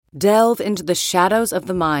Delve into the shadows of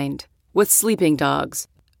the mind with Sleeping Dogs,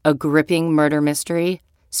 a gripping murder mystery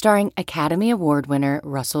starring Academy Award winner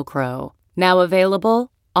Russell Crowe. Now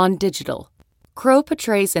available on digital. Crowe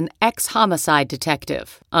portrays an ex-homicide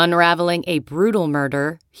detective unraveling a brutal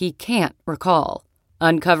murder he can't recall.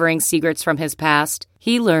 Uncovering secrets from his past,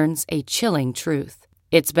 he learns a chilling truth.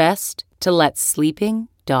 It's best to let sleeping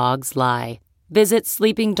dogs lie. Visit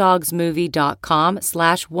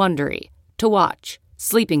sleepingdogsmovie.com/Wondery to watch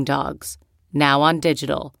Sleeping Dogs, now on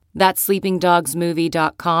digital. That's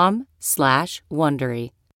sleepingdogsmovie.com/Wondery.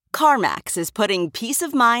 CarMax is putting peace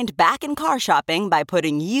of mind back in car shopping by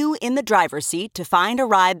putting you in the driver's seat to find a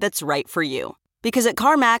ride that's right for you. Because at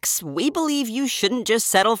CarMax, we believe you shouldn't just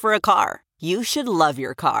settle for a car. You should love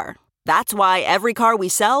your car. That's why every car we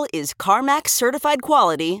sell is CarMax certified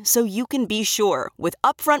quality, so you can be sure with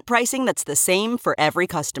upfront pricing that's the same for every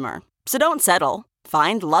customer. So don't settle.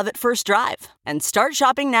 Find love at first drive and start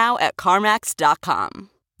shopping now at CarMax.com.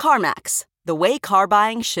 CarMax, the way car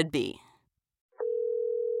buying should be.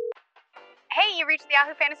 Hey, you reached the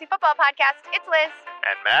Yahoo Fantasy Football Podcast. It's Liz.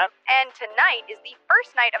 And Matt. And tonight is the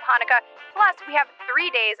first night of Hanukkah, plus we have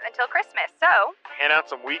 3 days until Christmas, so... hand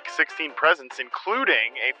out some Week 16 presents,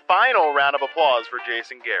 including a final round of applause for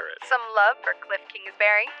Jason Garrett. Some love for Cliff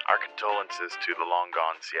Kingsbury. Our condolences to the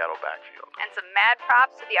long-gone Seattle backfield. And some mad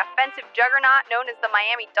props to the offensive juggernaut known as the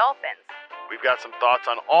Miami Dolphins. We've got some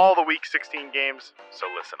thoughts on all the Week 16 games,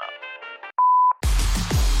 so listen up.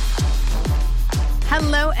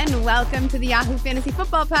 Hello and welcome to the Yahoo Fantasy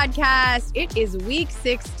Football Podcast. It is Week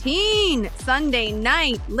 16, Sunday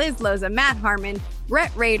night. Liz Loza, Matt Harmon,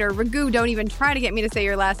 Brett Rader, Raghu. Don't even try to get me to say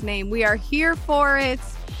your last name. We are here for it.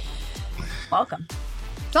 Welcome.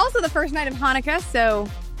 It's also the first night of Hanukkah, so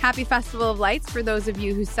happy Festival of Lights for those of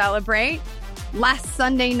you who celebrate. Last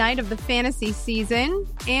Sunday night of the fantasy season.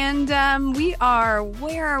 And where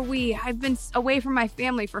are we? I've been away from my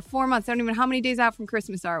family for 4 months. I don't even know how many days out from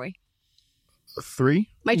Christmas are we? 3?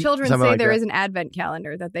 My children say there is an advent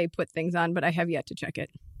calendar that they put things on, but I have yet to check it.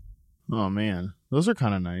 Oh man, those are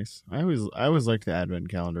kind of nice. I always liked the advent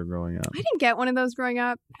calendar growing up. I didn't get one of those growing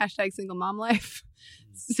up. # single mom life.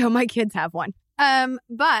 So my kids have one.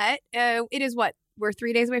 But it is what? We're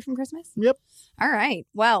 3 days away from Christmas? Yep. All right.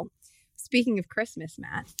 Well, speaking of Christmas,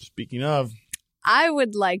 Matt. Speaking of. I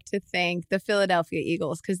would like to thank the Philadelphia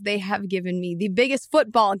Eagles because they have given me the biggest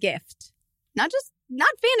football gift. Not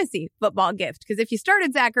fantasy football gift, because if you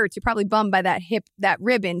started Zach Ertz, you're probably bummed by that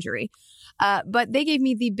rib injury. But they gave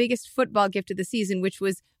me the biggest football gift of the season, which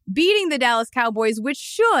was beating the Dallas Cowboys, which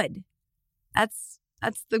should, that's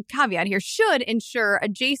the caveat here, should ensure a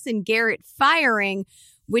Jason Garrett firing,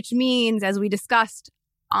 which means, as we discussed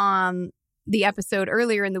on the episode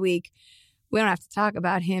earlier in the week, we don't have to talk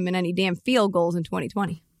about him in any damn field goals in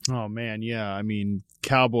 2020. Oh, man, yeah. I mean,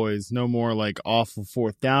 Cowboys, no more like awful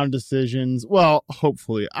fourth down decisions. Well,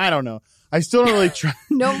 hopefully. I don't know. I still don't really try.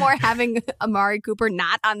 No more having Amari Cooper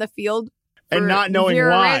not on the field. And not knowing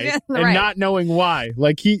why. Right. And not knowing why.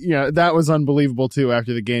 Like, that was unbelievable, too,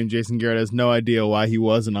 after the game. Jason Garrett has no idea why he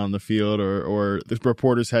wasn't on the field, or the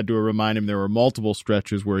reporters had to remind him there were multiple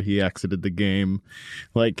stretches where he exited the game.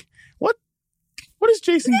 Like, what is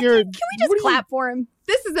Jason Garrett? Can we just clap for him?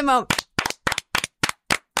 This is the moment.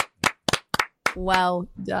 Well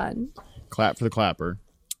done. Clap for the clapper.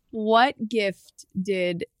 What gift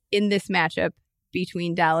in this matchup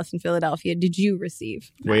between Dallas and Philadelphia did you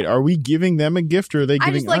receive? Wait, are we giving them a gift or are they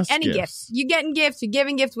giving us I just like any gifts? gifts. You're getting gifts, you're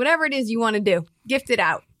giving gifts, whatever it is you want to do. Gift it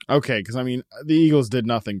out. Okay, because I mean, the Eagles did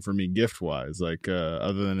nothing for me gift-wise, like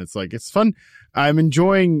other than it's fun. I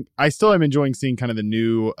still am enjoying seeing kind of the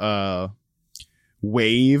new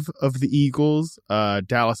wave of the Eagles.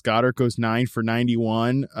 Dallas Goedert goes 9 for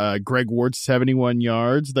 91. Greg Ward 71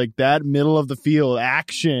 yards. Like that middle of the field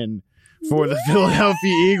action for the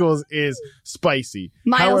Philadelphia Eagles is spicy.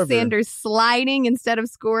 However, Sanders sliding instead of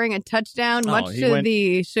scoring a touchdown, much to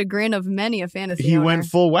the chagrin of many a fantasy owner. He went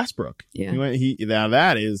full Westbrook. Yeah. Now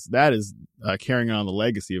that is carrying on the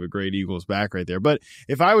legacy of a great Eagles back right there. But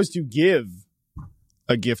if I was to give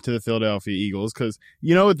a gift to the Philadelphia Eagles, because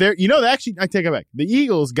actually I take it back. The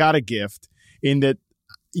Eagles got a gift in that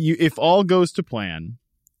if all goes to plan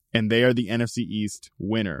and they are the NFC East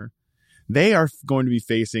winner, they are going to be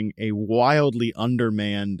facing a wildly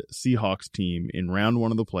undermanned Seahawks team in round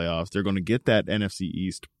 1 of the playoffs. They're going to get that NFC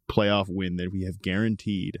East playoff win that we have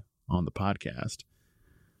guaranteed on the podcast.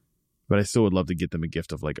 But I still would love to get them a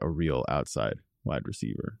gift of like a real outside wide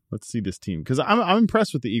receiver. Let's see this team, because I'm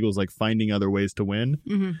impressed with the Eagles like finding other ways to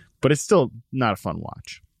win, but it's still not a fun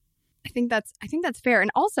watch. I think that's fair. And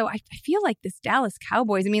also, I feel like this Dallas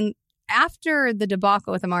Cowboys, I mean, after the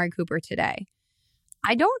debacle with Amari Cooper today,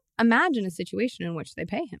 I don't imagine a situation in which they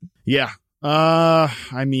pay him. Yeah.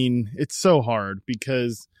 I mean, it's so hard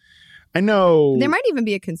because I know There might even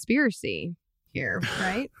be a conspiracy here,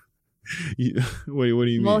 right? What do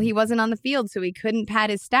you mean? Well, he wasn't on the field, so he couldn't pad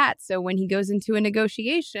his stats. So when he goes into a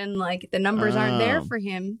negotiation, like the numbers aren't there for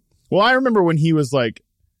him. Well, I remember when he was like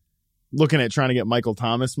looking at trying to get Michael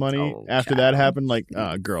Thomas money after that happened. Like,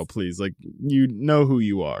 girl, please, like, you know who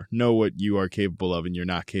you are, know what you are capable of, and you're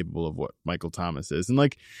not capable of what Michael Thomas is. And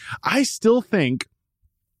like, I still think,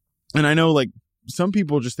 and I know like some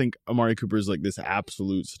people just think Amari Cooper is like this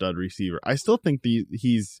absolute stud receiver. I still think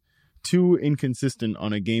he's too inconsistent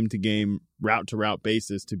on a game-to-game, route-to-route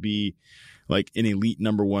basis to be like an elite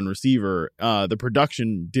number one receiver. The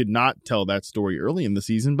production did not tell that story early in the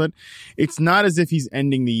season, but it's not as if he's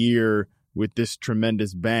ending the year with this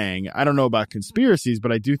tremendous bang. I don't know about conspiracies,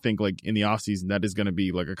 but I do think like in the offseason that is going to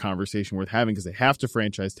be like a conversation worth having because they have to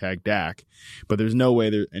franchise tag Dak, but there's no way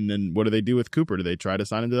there. And then what do they do with Cooper? Do they try to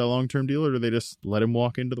sign him to that long-term deal, or do they just let him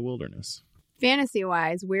walk into the wilderness?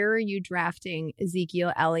 Fantasy-wise, where are you drafting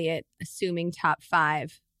Ezekiel Elliott, assuming top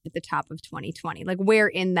 5 at the top of 2020? Like, where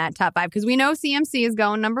in that top 5? Because we know CMC is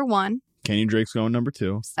going number 1. Kenyon Drake's going number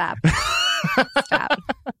 2. Stop. Stop.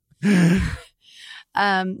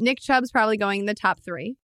 Nick Chubb's probably going in the top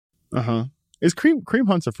 3. Uh-huh. Is Kareem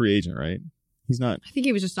Hunt's a free agent, right? He's not. I think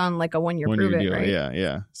he was just on like a one-year prove it, deal. right?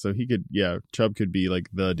 Yeah. So he could, Chubb could be like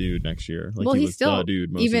the dude next year. Like, well, he he's was still, the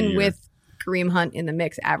dude most of the even year. with Kareem Hunt in the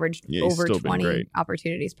mix, averaged over still been 20 great.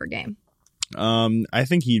 opportunities per game. I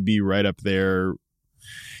think he'd be right up there.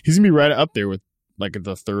 He's gonna be right up there with like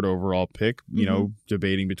the 3rd overall pick. You know,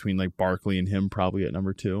 debating between like Barkley and him, probably at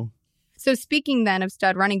number 2. So speaking then of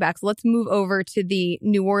stud running backs, let's move over to the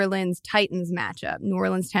New Orleans Titans matchup, New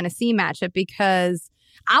Orleans Tennessee matchup, because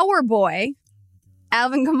our boy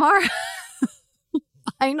Alvin Kamara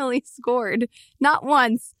finally scored not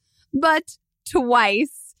once but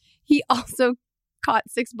twice. He also caught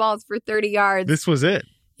 6 balls for 30 yards. This was it.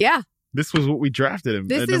 Yeah. This was what we drafted him.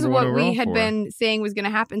 This is what we had been saying was going to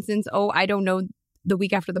happen since, I don't know, the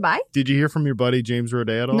week after the bye. Did you hear from your buddy James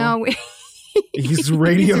Roday at all? No. He's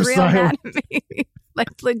radio He's real silent. mad at me. Like,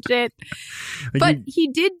 legit. But he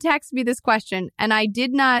did text me this question, and I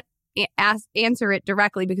did not answer it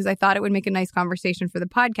directly because I thought it would make a nice conversation for the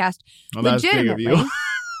podcast. Well, that's big of you.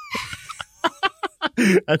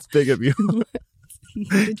 That's big of you.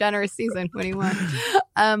 It's a generous season. What do you want?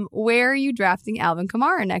 Where are you drafting Alvin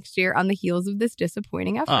Kamara next year on the heels of this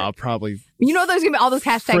disappointing effort? Probably. You know, there's going to be all those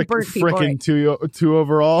hashtag burnt people. Frickin' right? two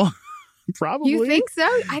overall. Probably. You think so?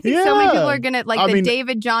 I think so many people are going to, like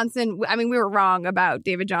David Johnson. I mean, we were wrong about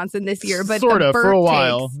David Johnson this year, but sort of for a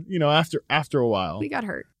while. Takes, you know, after a while. We got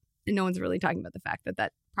hurt. And no one's really talking about the fact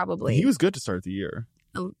that probably. He was good to start the year.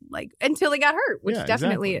 Like until he got hurt, which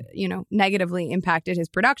definitely, exactly. Negatively impacted his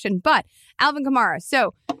production. But Alvin Kamara.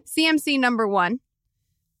 So CMC number 1,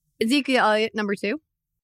 Ezekiel Elliott number 2.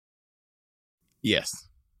 Yes.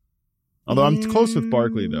 Although I'm close with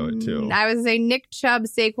Barkley though at 2. I would say Nick Chubb,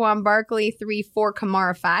 Saquon Barkley 3, 4,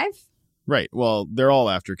 Kamara 5. Right. Well, they're all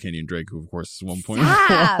after Kenyon Drake, who of course is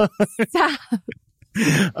 1.1. Stop.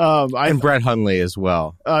 And Brett Hundley as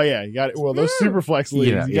well. Oh yeah, you got it. Well, those super flex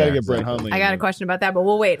leagues, you got to get Brett Hundley. I got a question about that, but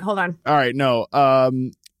we'll wait. Hold on. All right, no.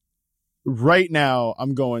 Right now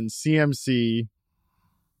I'm going CMC,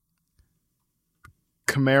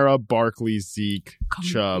 Kamara, Barkley, Zeke,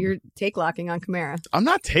 Chubb. You're take locking on Kamara. I'm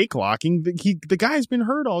not take locking. The guy's been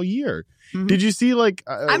hurt all year. Mm-hmm. Did you see like?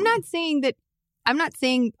 I'm not saying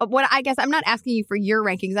what I guess I'm not asking you for your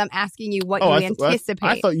rankings. I'm asking you what you anticipate.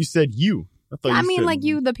 I thought you said you. I mean, like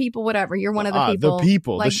you, the people, whatever. You're one of the people. The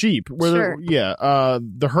people, like, the sheep. Sure.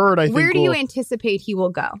 The herd, I think. Where do you anticipate he will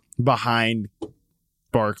go? Behind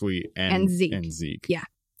Barkley and Zeke. Yeah,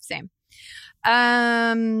 same.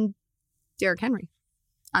 Derrick Henry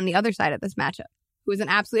on the other side of this matchup, who is an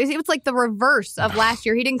absolute. It was like the reverse of last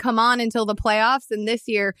year. He didn't come on until the playoffs, and this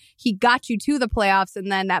year he got you to the playoffs,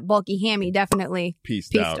 and then that bulky hammy definitely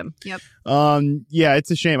pieced him. Yep. Yeah,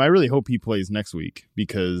 it's a shame. I really hope he plays next week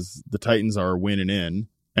because the Titans are winning in,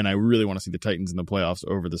 and I really want to see the Titans in the playoffs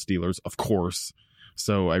over the Steelers, of course.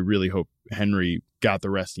 So I really hope Henry got the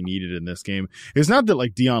rest he needed in this game. It's not that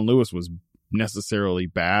like Dion Lewis was necessarily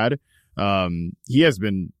bad. He has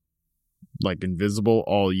been like invisible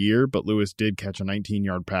all year, but Lewis did catch a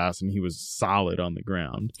 19-yard pass and he was solid on the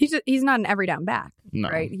ground. He's not an every down back, no,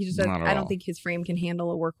 right? He just I don't think his frame can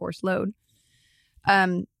handle a workhorse load.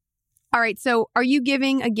 All right, so are you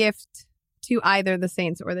giving a gift to either the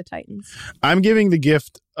Saints or the Titans? I'm giving the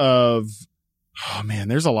gift of, oh man,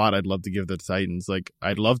 there's a lot I'd love to give the Titans. Like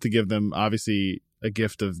I'd love to give them, obviously, a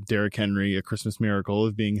gift of Derrick Henry, a Christmas miracle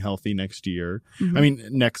of being healthy next year. Mhm. I mean,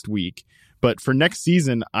 next week. But for next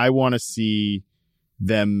season, I want to see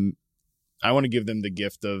them. I want to give them the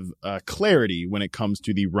gift of clarity when it comes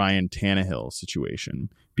to the Ryan Tannehill situation,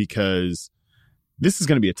 because this is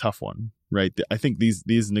going to be a tough one, right? I think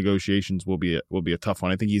these negotiations will be a tough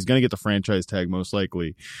one. I think he's going to get the franchise tag most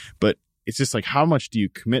likely, but it's just like, how much do you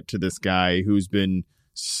commit to this guy who's been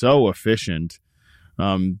so efficient,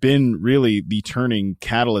 been really the turning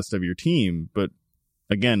catalyst of your team? But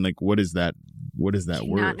again, like, what is that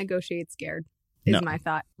word? Not negotiate scared is my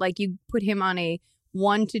thought. Like, you put him on a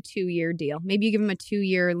 1 to 2 year deal. Maybe you give him a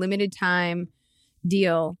 2-year limited time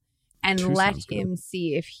deal and let him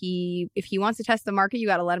see if he wants to test the market. You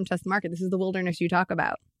got to let him test the market. This is the wilderness you talk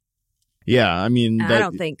about. Yeah, I mean, I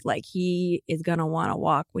don't think like he is going to want to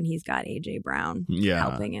walk when he's got AJ Brown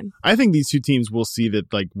helping him. I think these two teams will see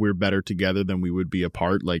that like we're better together than we would be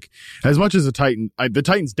apart. Like, as much as the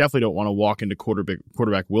Titans definitely don't want to walk into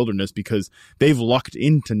quarterback wilderness, because they've lucked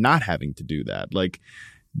into not having to do that. Like,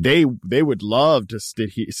 they would love to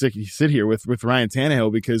sit here with Ryan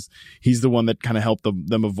Tannehill, because he's the one that kind of helped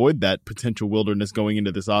them avoid that potential wilderness going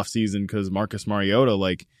into this offseason, because Marcus Mariota,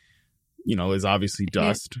 like, you know, is obviously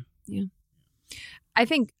dust. Yeah. I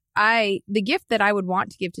think the gift that I would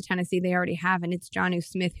want to give to Tennessee, they already have, and it's Jonnu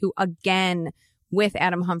Smith, who again, with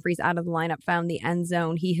Adam Humphries out of the lineup, found the end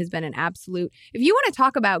zone. He has been an absolute. If you want to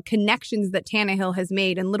talk about connections that Tannehill has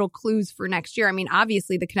made and little clues for next year, I mean,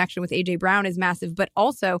 obviously the connection with AJ Brown is massive, but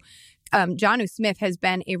also Jonnu Smith has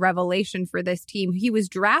been a revelation for this team. He was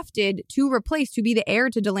drafted to be the heir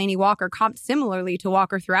to Delanie Walker, comped similarly to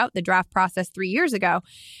Walker throughout the draft process 3 years ago,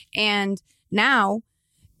 and now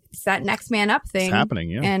it's that next man up thing. It's happening,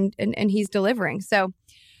 yeah. And he's delivering. So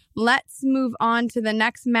let's move on to the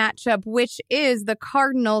next matchup, which is the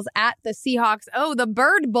Cardinals at the Seahawks. Oh, the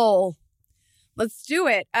Bird Bowl. Let's do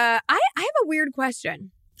it. I have a weird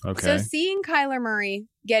question. Okay. So seeing Kyler Murray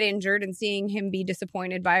get injured and seeing him be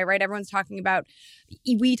disappointed by it, right? Everyone's talking about,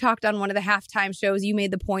 we talked on one of the halftime shows, you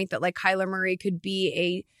made the point that like Kyler Murray could be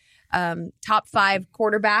a top 5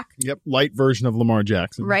 quarterback. Yep. Light version of Lamar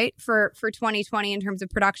Jackson. Right. For 2020 in terms of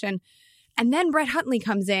production. And then Brett Hundley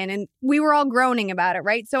comes in and we were all groaning about it.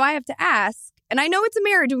 Right. So I have to ask, and I know it's a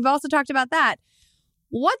marriage, and we've also talked about that.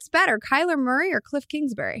 What's better, Kyler Murray or Cliff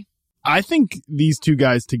Kingsbury? I think these two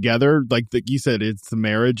guys together, like you said, it's the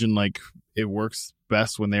marriage, and like it works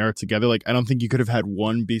best when they are together. Like, I don't think you could have had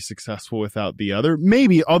one be successful without the other.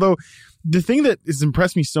 Maybe, although the thing that has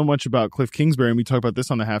impressed me so much about Cliff Kingsbury, and we talk about this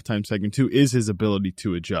on the halftime segment too, is his ability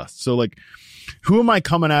to adjust. So like, who am I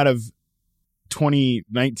coming out of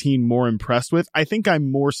 2019 more impressed with? I think I'm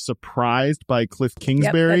more surprised by Cliff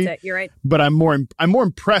Kingsbury. Yep, that's it. You're right. But I'm more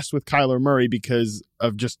impressed with Kyler Murray because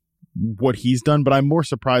of just what he's done. But I'm more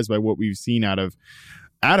surprised by what we've seen out of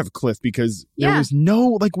Cliff, because there was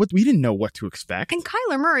no, like, what we didn't know what to expect. And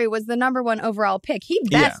Kyler Murray was the number 1 overall pick. He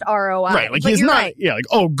best ROI. Right. Like, he's not, right. Yeah, like,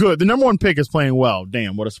 oh, good. The number 1 pick is playing well.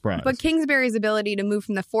 Damn, what a surprise. But Kingsbury's ability to move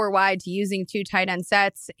from the 4 wide to using 2 tight end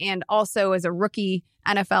sets, and also as a rookie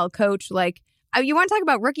NFL coach, like, you want to talk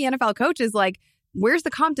about rookie NFL coaches, like, where's the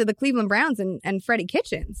comp to the Cleveland Browns and Freddie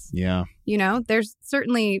Kitchens? Yeah. You know, there's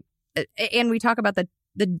certainly, and we talk about the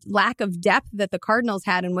lack of depth that the Cardinals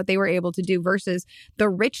had and what they were able to do versus the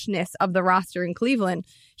richness of the roster in Cleveland.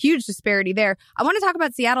 Huge disparity there. I want to talk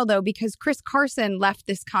about Seattle, though, because Chris Carson left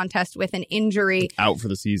this contest with an injury. Out for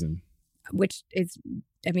the season. Which is,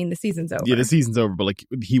 I mean, the season's over. Yeah, the season's over, but like,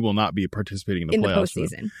 he will not be participating in the playoffs. The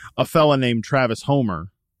postseason. A fella named Travis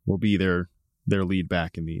Homer will be their lead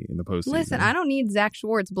back in the postseason. Listen, I don't need Zach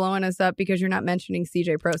Schwartz blowing us up because you're not mentioning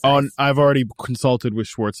CJ Prosise. Oh, I've already consulted with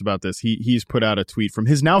Schwartz about this. He's put out a tweet from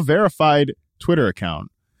his now verified Twitter account,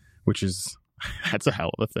 which is, that's a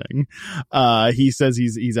hell of a thing. He says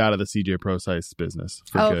he's out of the CJ Prosise business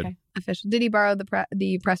for good. Okay. Official. Did he borrow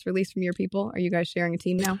the press release from your people? Are you guys sharing a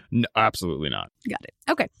team now? No, absolutely not. Got it.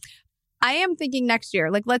 Okay. I am thinking next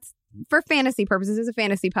year, like, let's, for fantasy purposes, it's a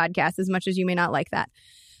fantasy podcast, as much as you may not like that.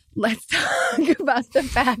 Let's talk about the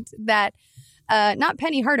fact that not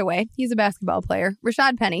Penny Hardaway, he's a basketball player,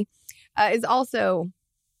 Rashad Penny, is also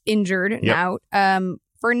injured and out.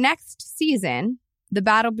 For next season, the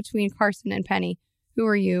battle between Carson and Penny, who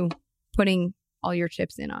are you putting all your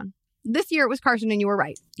chips in on? This year it was Carson, and you were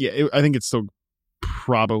right. Yeah, I think it's still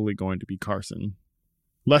probably going to be Carson.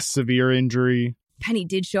 Less severe injury. Penny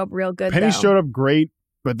did show up real good, Penny showed up great,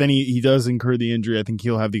 but then he does incur the injury. I think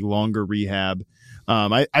he'll have the longer rehab.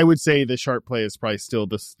 I would say the sharp play is probably still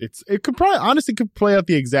this. It could probably honestly play out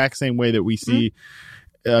the exact same way that we see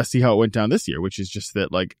how it went down this year, which is just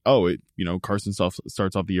that, like, Carson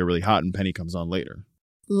starts off the year really hot and Penny comes on later.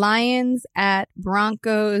 Lions at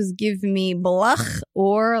Broncos. Give me Bluch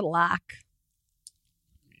or Lock.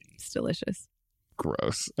 It's delicious.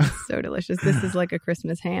 Gross. So delicious. This is like a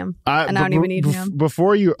Christmas ham. And I don't even eat ham.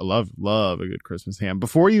 Before you love a good Christmas ham.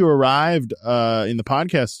 Before you arrived in the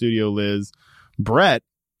podcast studio, Liz, Brett,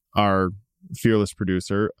 our fearless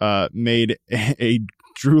producer, made a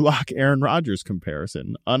Drew Lock Aaron Rodgers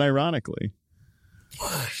comparison, unironically.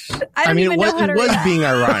 I mean, it was being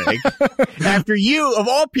ironic. After you, of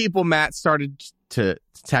all people, Matt, started to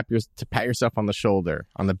pat yourself on the shoulder,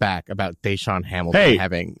 on the back about Deshaun Hamilton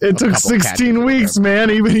having. It took 16 weeks, man.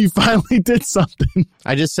 Even he finally did something.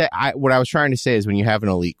 I just say what I was trying to say is when you have an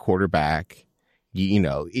elite quarterback, you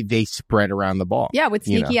know, they spread around the ball. Yeah, with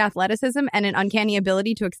sneaky athleticism and an uncanny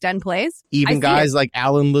ability to extend plays. Even guys like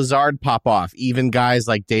Alan Lazard pop off. Even guys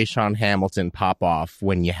like Deshaun Hamilton pop off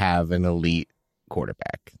when you have an elite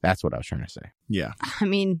quarterback. That's what I was trying to say. Yeah. I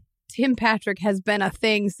mean, Tim Patrick has been a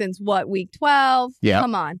thing since week 12? Yeah.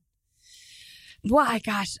 Come on. Why,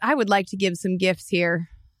 gosh, I would like to give some gifts here.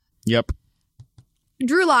 Yep.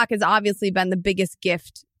 Drew Lock has obviously been the biggest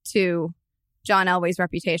gift to John Elway's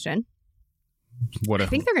reputation. I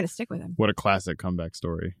think they're going to stick with him. What a classic comeback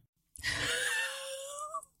story.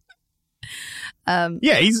 Yeah,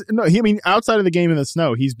 outside of the game in the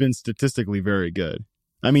snow, he's been statistically very good.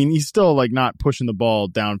 I mean, he's still like not pushing the ball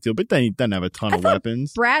downfield, but then he doesn't have a ton of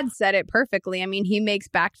weapons. Brad said it perfectly. I mean, he makes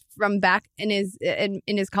back in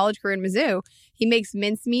his college career in Mizzou, he makes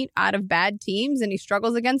mincemeat out of bad teams and he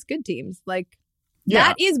struggles against good teams. Like,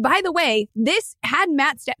 that is, by the way, this had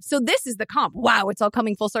so this is the comp. Wow, it's all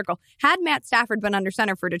coming full circle. Had Matt Stafford been under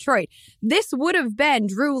center for Detroit, this would have been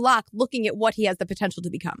Drew Lock looking at what he has the potential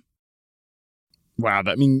to become. Wow,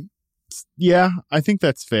 I think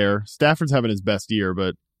that's fair. Stafford's having his best year,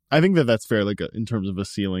 but I think that's fair, like in terms of a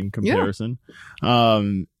ceiling comparison. Yeah.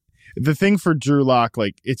 The thing for Drew Lock,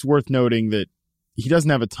 like, it's worth noting that he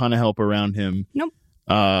doesn't have a ton of help around him. Nope.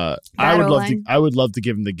 I would love to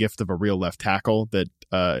give him the gift of a real left tackle that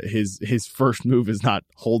his first move is not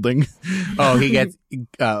holding. Oh, he gets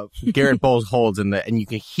Garrett Bowles holds and you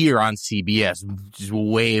can hear on CBS just a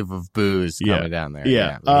wave of boos coming down there.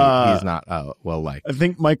 Yeah. He's not well liked. I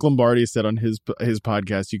think Mike Lombardi said on his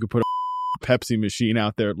podcast you could put a Pepsi machine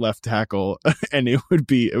out there at left tackle and it would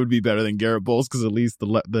be better than Garrett Bowles because at least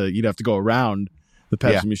the you'd have to go around the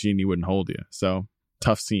Pepsi machine, he wouldn't hold you. So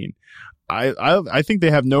tough scene. I think they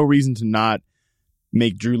have no reason to not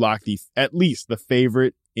make Drew Lock at least the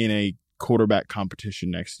favorite in a quarterback competition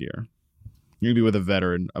next year. You're going to be with a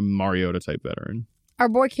veteran, a Mariota type veteran. Our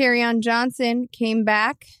boy Kerryon Johnson came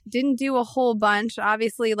back, didn't do a whole bunch.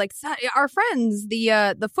 Obviously, like our friends,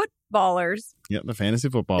 the footballers. Yeah, the fantasy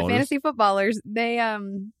footballers. They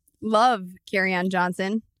love Kerryon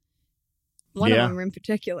Johnson. One of them in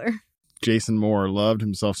particular. Jason Moore loved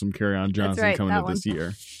himself some Kerryon Johnson coming up this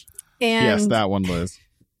year. And, yes, that one, Liz.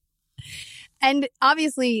 And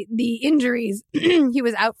obviously, the injuries, he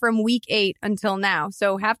was out from week 8 until now,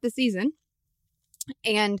 so half the season.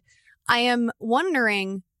 And I am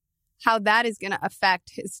wondering how that is going to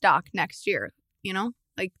affect his stock next year. You know,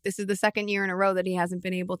 like this is the second year in a row that he hasn't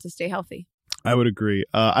been able to stay healthy. I would agree.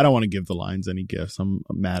 I don't want to give the Lions any gifts. I'm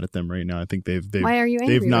mad at them right now. I think they've Why are you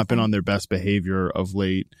angry they've not been on their best behavior of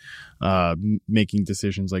late, making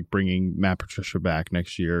decisions like bringing Matt Patricia back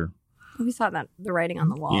next year. We saw the writing on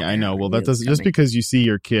the wall. Yeah, I know. Well, that doesn't just because you see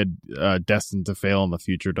your kid destined to fail in the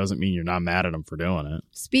future doesn't mean you're not mad at him for doing it.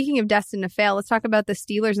 Speaking of destined to fail, let's talk about the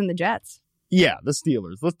Steelers and the Jets. Yeah, the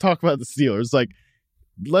Steelers. Let's talk about the Steelers. Like,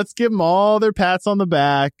 let's give them all their pats on the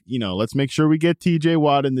back. You know, let's make sure we get TJ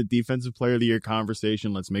Watt in the Defensive Player of the Year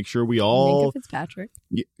conversation. Let's make sure we all Minkah Fitzpatrick.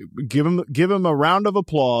 Give him a round of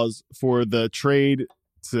applause for the trade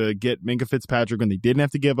to get Minkah Fitzpatrick when they didn't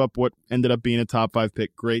have to give up what ended up being a top 5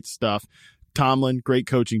 pick. Great stuff. Tomlin, great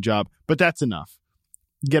coaching job, but that's enough.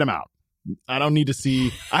 Get him out. I don't need to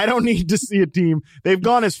see a team. They've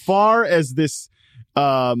gone as far as this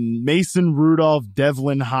Mason Rudolph,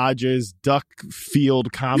 Devlin Hodges, Duck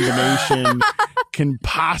Field combination can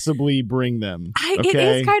possibly bring them. It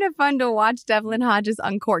is kind of fun to watch Devlin Hodges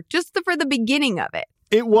uncork just for the beginning of it.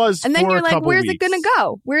 It was, and then you're like, "Where's it gonna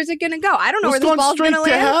go? Where's it gonna go? I don't know where this ball's gonna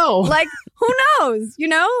land. Hell. Like, who knows? You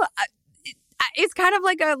know, it's kind of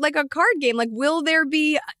like a card game. Like, will there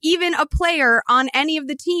be even a player on any of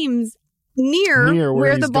the teams near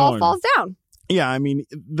where the ball falls down? Yeah, I mean,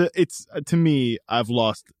 it's to me, I've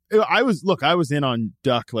lost. I was in on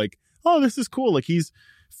Duck. Like, oh, this is cool. Like, he's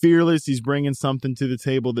fearless. He's bringing something to the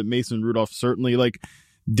table that Mason Rudolph certainly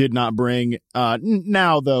did not bring.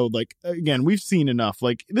 Now, though, like, again, we've seen enough.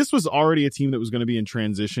 Like, this was already a team that was going to be in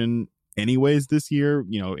transition anyways this year.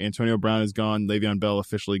 Antonio Brown is gone, Le'Veon Bell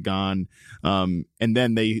officially gone, and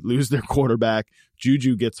then they lose their quarterback.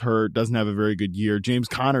 Juju gets hurt, doesn't have a very good year. James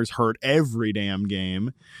Conner's hurt every damn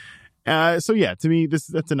game. So yeah, to me,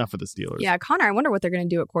 that's enough of the Steelers. Yeah, Connor, I wonder what they're going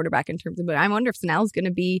to do at quarterback in terms of, but I wonder if Snell's going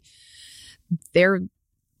to be their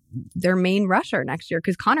main rusher next year,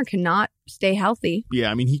 because Connor cannot stay healthy.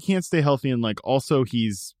 Yeah, I mean, he can't stay healthy, and also he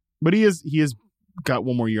has got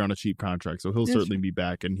one more year on a cheap contract, so he'll certainly be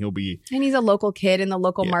back, and he's a local kid in the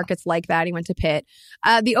local markets like that. He went to Pitt.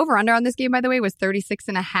 The over-under on this game, by the way, was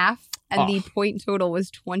 36.5, and the point total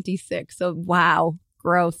was 26. So wow,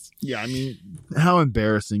 gross. Yeah, I mean, how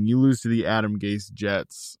embarrassing. You lose to the Adam Gase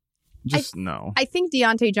Jets. No. I think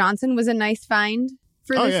Deontay Johnson was a nice find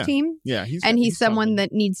for this team. Yeah, he's someone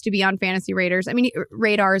that needs to be on fantasy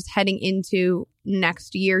radars heading into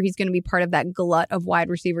next year. He's going to be part of that glut of wide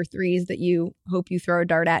receiver threes that you hope you throw a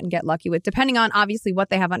dart at and get lucky with, depending on obviously what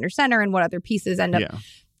they have under center and what other pieces end up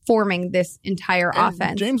forming this entire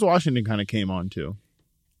offense. James Washington kind of came on too.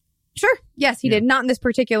 Sure. Yes, he did. Not in this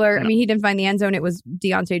particular. No. I mean, he didn't find the end zone. It was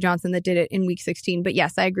Deontay Johnson that did it in week 16. But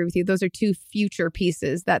yes, I agree with you. Those are two future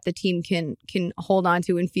pieces that the team can hold on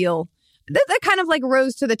to and feel that kind of like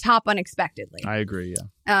rose to the top unexpectedly. I agree.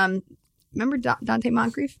 Yeah. Remember Dante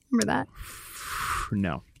Moncrief? Remember that?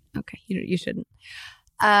 No. Okay. You shouldn't.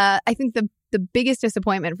 I think the biggest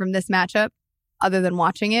disappointment from this matchup, other than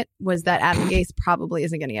watching it, was that Adam Gase probably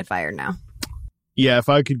isn't going to get fired now. Yeah, if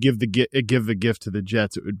I could give the gift to the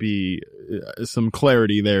Jets, it would be some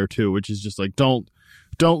clarity there too, which is just like don't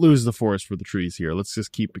lose the forest for the trees here. Let's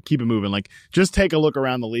just keep it moving. Like, just take a look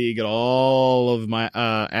around the league at all of my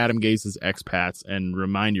Adam Gase's expats and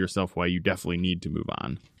remind yourself why you definitely need to move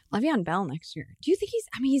on. Le'Veon Bell next year. Do you think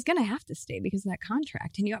he's going to have to stay because of that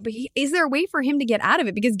contract? But is there a way for him to get out of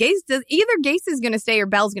it? Because either Gase is going to stay or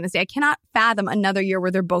Bell's going to stay. I cannot fathom another year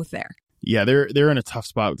where they're both there. Yeah, they're in a tough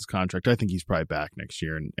spot with this contract. I think he's probably back next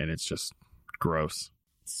year, and it's just gross.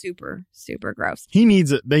 Super, super gross. He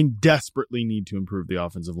needs it. They desperately need to improve the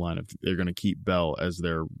offensive line if they're going to keep Bell as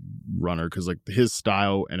their runner, because like his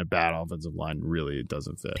style and a bad offensive line really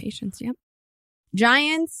doesn't fit. Patience, yep.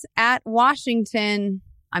 Giants at Washington.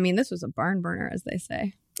 I mean, this was a barn burner, as they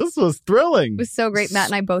say. This was thrilling. It was so great. Matt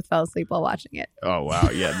and I both fell asleep while watching it. Oh, wow.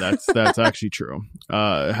 Yeah, that's actually true.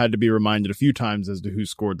 Had to be reminded a few times as to who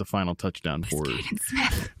scored the final touchdown for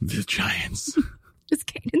the Giants. Just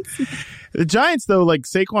Caden Smith. The Giants, though, like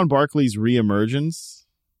Saquon Barkley's reemergence,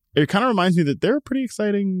 it kind of reminds me that they're a pretty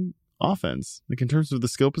exciting offense, like in terms of the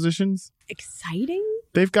skill positions. Exciting?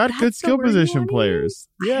 They've got good skill position players.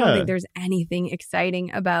 Yeah. I don't think there's anything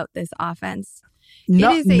exciting about this offense.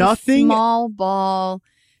 It is a small ball,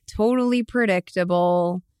 totally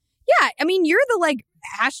predictable. Yeah, I mean, you're the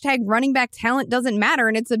hashtag running back talent doesn't matter,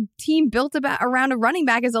 and it's a team built around a running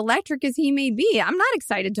back as electric as he may be. I'm not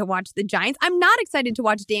excited to watch the Giants. I'm not excited to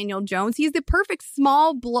watch Daniel Jones. He's the perfect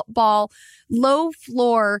small ball, low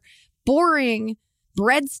floor, boring,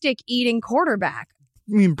 breadstick eating quarterback.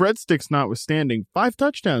 I mean, breadsticks notwithstanding, 5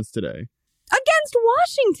 touchdowns today. Against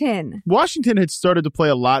Washington. Washington had started to play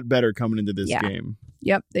a lot better coming into this game.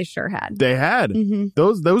 Yep, they sure had. They had. Mm-hmm.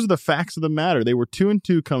 Those are the facts of the matter. They were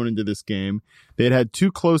 2-2 coming into this game. They had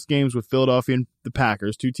 2 close games with Philadelphia and the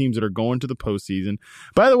Packers, 2 teams that are going to the postseason.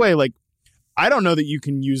 By the way, I don't know that you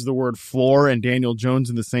can use the word floor and Daniel Jones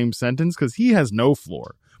in the same sentence, because he has no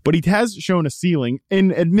floor. But he has shown a ceiling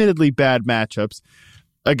in admittedly bad matchups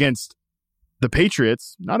against the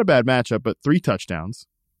Patriots. Not a bad matchup, but 3 touchdowns.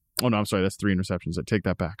 Oh, no, I'm sorry. That's 3 interceptions. I take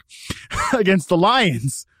that back. Against the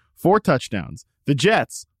Lions, 4 touchdowns. The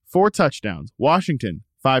Jets, 4 touchdowns. Washington,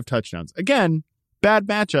 5 touchdowns. Again, bad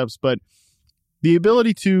matchups, but the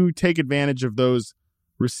ability to take advantage of those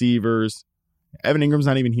receivers. Evan Ingram's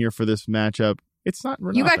not even here for this matchup. It's not.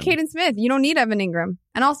 You got Caden Smith. You don't need Evan Ingram.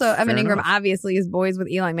 And also, Evan Ingram obviously is boys with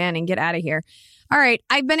Eli Manning. Get out of here. All right.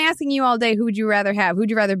 I've been asking you all day, who would you rather have? Who'd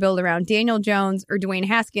you rather build around? Daniel Jones or Dwayne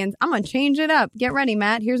Haskins? I'm going to change it up. Get ready,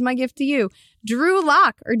 Matt. Here's my gift to you. Drew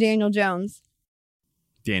Lock or Daniel Jones?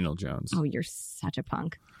 Daniel Jones. Oh, you're such a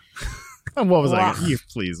punk. What was I?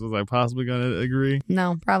 Please, was I possibly going to agree?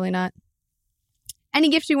 No, probably not. Any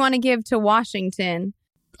gifts you want to give to Washington?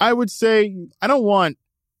 I would say I don't want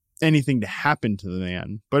anything to happen to the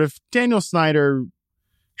man, but if Daniel Snyder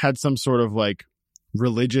had some sort of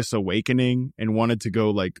religious awakening and wanted to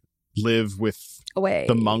go live with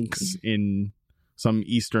the monks in some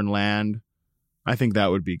Eastern land, I think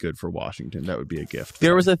that would be good for Washington. That would be a gift.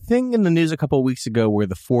 There was a thing in the news a couple of weeks ago where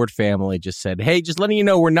the Ford family just said, hey, just letting you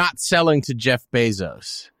know we're not selling to Jeff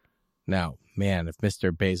Bezos. Now, man, if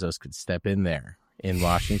Mr. Bezos could step in there in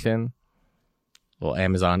Washington, little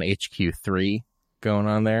Amazon HQ3 going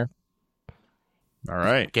on there. All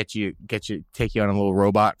right. Take you on a little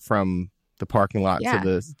robot from the parking lot Yeah.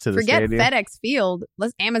 to the Forget stadium. FedEx Field.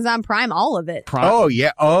 Let's Amazon Prime all of it. Oh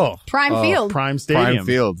yeah. Prime Field. Prime Stadium. Prime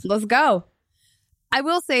Field. Let's go. I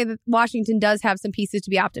will say that Washington does have some pieces to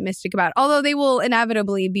be optimistic about, although they will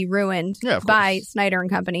inevitably be ruined of by course. Snyder and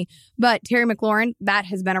company. But Terry McLaurin, that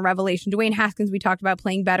has been a revelation. Dwayne Haskins, we talked about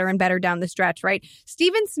playing better and better down the stretch, right?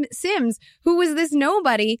 Steven Sims, who was this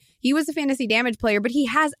nobody, he was a fantasy damage player, but he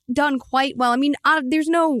has done quite well. I mean, there's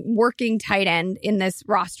no working tight end in this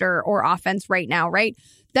roster or offense right now, right?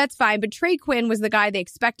 That's fine. But Trey Quinn was the guy they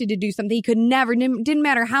expected to do something. He could never, didn't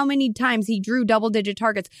matter how many times he drew double-digit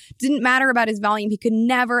targets. Didn't matter about his volume. He could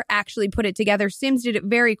never actually put it together. Sims did it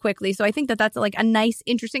very quickly. So I think that that's like a nice,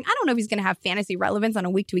 interesting, I don't know if he's going to have fantasy relevance on a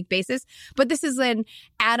week-to-week basis, but this is an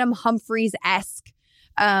Adam Humphries-esque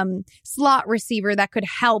slot receiver that could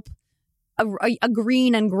help a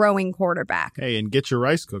green and growing quarterback. Hey, and get your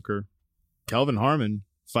rice cooker. Kelvin Harmon,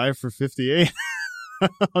 5 for 58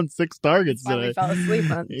 on 6 targets Finally today. fell asleep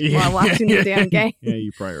while watching the damn game. Yeah,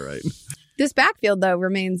 you're probably right. This backfield, though,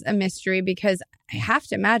 remains a mystery because I have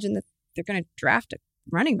to imagine that they're going to draft a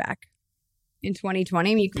running back in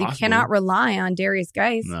 2020. I mean, you cannot rely on Darius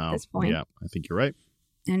Geis at this point. Yeah, I think you're right.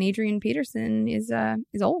 And Adrian Peterson is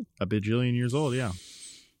old. A bajillion years old, yeah.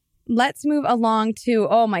 Let's move along to,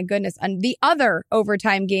 oh my goodness, the other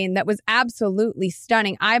overtime game that was absolutely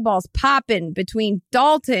stunning. Eyeballs popping between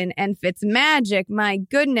Dalton and Fitzmagic. My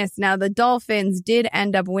goodness. Now, the Dolphins did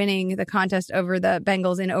end up winning the contest over the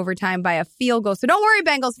Bengals in overtime by a field goal. So don't worry,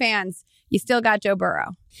 Bengals fans. You still got Joe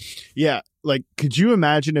Burrow. Yeah, like, could you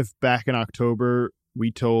imagine if back in October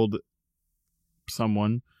we told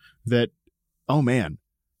someone that, oh man,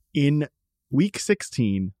 in week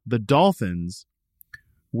 16, the Dolphins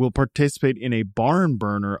will participate in a barn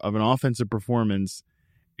burner of an offensive performance,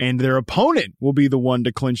 and their opponent will be the one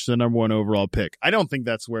to clinch the number 1 overall pick. I don't think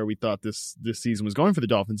that's where we thought this season was going for the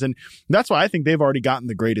Dolphins. And that's why I think they've already gotten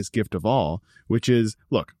the greatest gift of all, which is,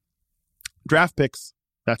 look, draft picks,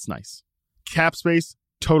 that's nice. Cap space,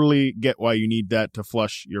 totally get why you need that to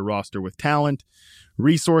flush your roster with talent,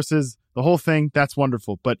 resources, the whole thing, that's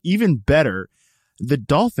wonderful. But even better, the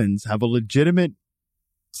Dolphins have a legitimate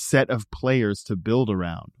set of players to build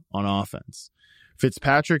around on offense.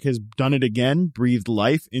 Fitzpatrick has done it again, breathed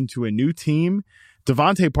life into a new team.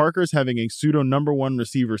 Devontae Parker's having a pseudo number 1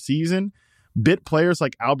 receiver season. Bit players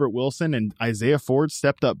like Albert Wilson and Isaiah Ford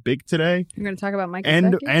stepped up big today. You're going to talk about Mike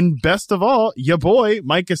Gesicki? And best of all, your boy,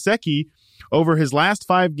 Mike Gesicki, over his last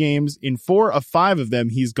 5 games, in 4 of 5 of them,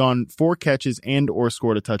 he's gone 4 catches and or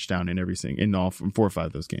scored a touchdown in from 4 or 5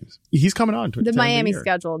 of those games. He's coming on to the Miami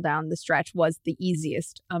schedule down the stretch was the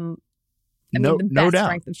easiest. The best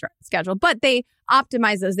strength of schedule, but they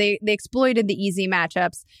optimized those. They exploited the easy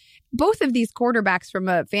matchups. Both of these quarterbacks, from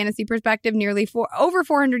a fantasy perspective, over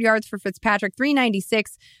 400 yards for Fitzpatrick,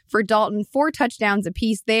 396 for Dalton, 4 touchdowns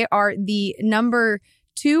apiece. They are the number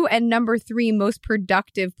 2 and number 3 most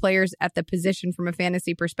productive players at the position from a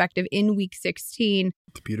fantasy perspective in week 16.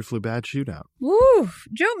 It's a beautifully bad shootout. Woo!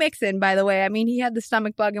 Joe Mixon, by the way, I mean, he had the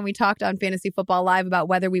stomach bug, and we talked on Fantasy Football Live about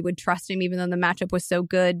whether we would trust him even though the matchup was so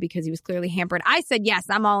good because he was clearly hampered. I said, yes,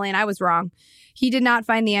 I'm all in. I was wrong. He did not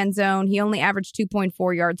find the end zone. He only averaged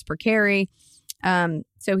 2.4 yards per carry.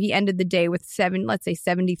 So he ended the day with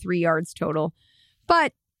 73 yards total.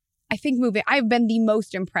 But I think I've been the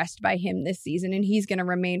most impressed by him this season, and he's going to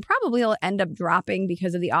remain. Probably he'll end up dropping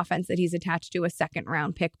because of the offense that he's attached to, a 2nd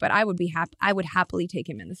round pick, but I would happily take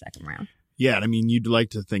him in the 2nd round. Yeah, I mean, you'd like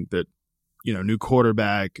to think that, new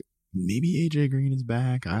quarterback, maybe AJ Green is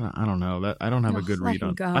back. I don't know. That I don't have a good read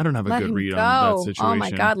on. I don't have a good read on that situation. Oh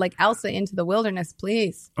my God, like Elsa into the wilderness,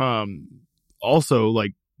 please. Also,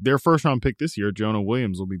 like, their 1st round pick this year, Jonah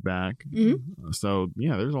Williams, will be back. Mm-hmm. So,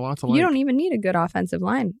 yeah, there's a lot to like. You don't even need a good offensive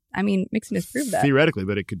line. I mean, Mixon has proved that. Theoretically,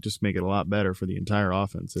 but it could just make it a lot better for the entire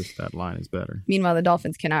offense if that line is better. Meanwhile, the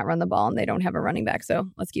Dolphins cannot run the ball, and they don't have a running back. So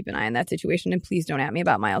let's keep an eye on that situation. And please don't at me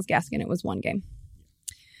about Myles Gaskin. It was 1 game.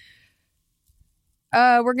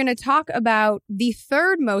 We're going to talk about the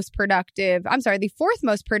 4th most productive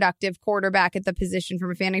quarterback at the position from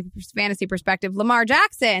a fantasy perspective, Lamar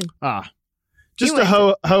Jackson. Just a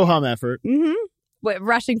ho-hum effort. Mm-hmm.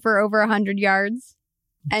 Rushing for over 100 yards.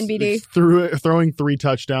 NBD. Throwing 3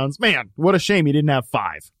 touchdowns. Man, what a shame he didn't have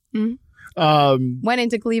 5. Mm-hmm. Went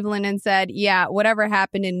into Cleveland and said, yeah, whatever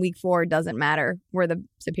happened in week 4 doesn't matter. We're the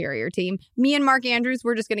superior team. Me and Mark Andrews,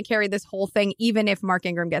 we're just going to carry this whole thing, even if Mark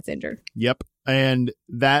Ingram gets injured. Yep. And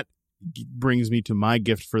that brings me to my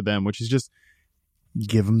gift for them, which is just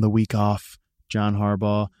give them the week off, John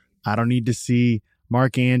Harbaugh. I don't need to see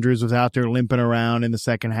Mark Andrews was out there limping around in the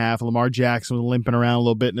second half. Lamar Jackson was limping around a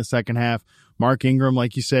little bit in the second half. Mark Ingram,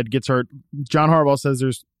 like you said, gets hurt. John Harbaugh says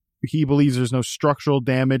he believes there's no structural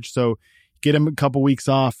damage, so get him a couple weeks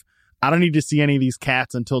off. I don't need to see any of these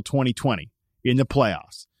cats until 2020 in the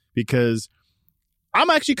playoffs, because I'm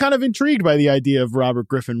actually kind of intrigued by the idea of Robert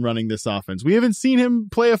Griffin running this offense. We haven't seen him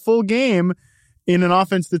play a full game in an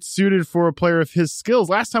offense that's suited for a player of his skills.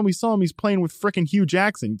 Last time we saw him, he's playing with frickin' Hugh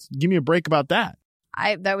Jackson. Give me a break about that.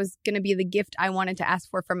 That was going to be the gift I wanted to ask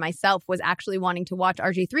for myself, was actually wanting to watch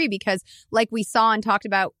RG3, because like we saw and talked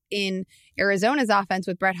about in Arizona's offense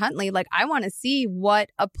with Brett Hundley, like I want to see what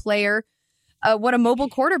a player, what a mobile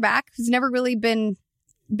quarterback who's never really been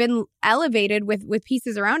elevated with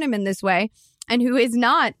pieces around him in this way, and who is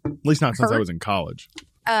not, at least not since I was in college.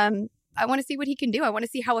 I want to see what he can do. I want to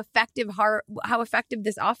see how effective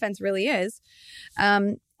this offense really is.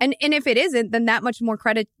 And if it isn't, then that much more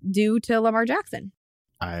credit due to Lamar Jackson.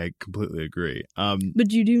 I completely agree.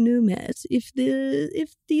 But you do know, Matt, if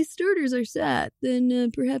these starters are sat,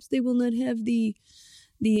 then perhaps they will not have the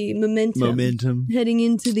momentum heading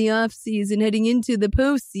into the offseason, heading into the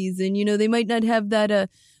postseason. You know, they might not have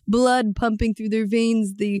that blood pumping through their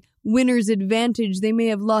veins, the winner's advantage. They may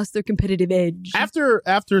have lost their competitive edge. After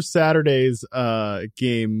Saturday's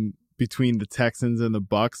game between the Texans and the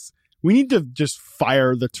Bucs, we need to just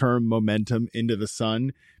fire the term momentum into the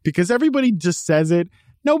sun, because everybody just says it.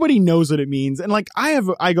 Nobody knows what it means. And like I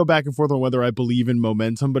go back and forth on whether I believe in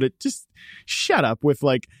momentum, but it just shut up with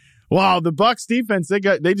like, wow, the Bucs defense, they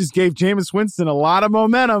just gave Jameis Winston a lot of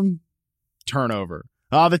momentum. Turnover.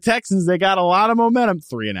 The Texans, they got a lot of momentum.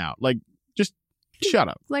 3 and out. Like, just shut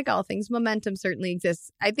up. Like all things, momentum certainly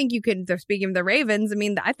exists. I think you could, speaking of the Ravens, I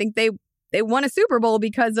mean, I think they won a Super Bowl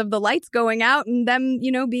because of the lights going out and them,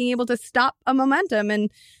 being able to stop a momentum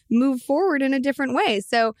and move forward in a different way.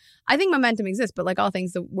 So I think momentum exists, but like all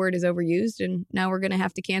things, the word is overused, and now we're going to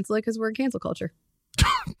have to cancel it because we're a cancel culture.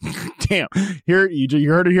 Damn. Here, you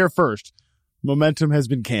heard it here first. Momentum has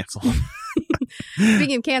been canceled.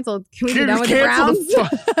 Speaking of canceled, can we get down with the Browns?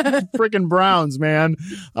 Freaking Browns, man.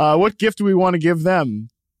 What gift do we want to give them?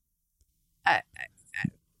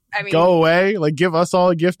 I mean, go away? Like, give us all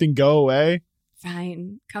a gift and go away?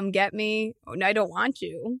 Fine. Come get me. Oh, no, I don't want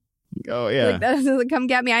you. Oh, yeah. Like, that was, come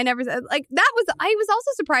get me. I never said, like, I was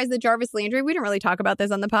also surprised that Jarvis Landry, we didn't really talk about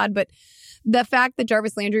this on the pod, but the fact that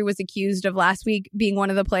Jarvis Landry was accused of last week being one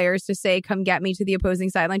of the players to say, come get me to the opposing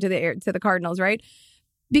sideline, to the Cardinals, right?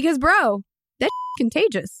 Because, bro, that's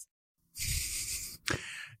contagious.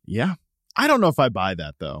 Yeah. I don't know if I buy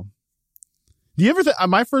that, though. Do you ever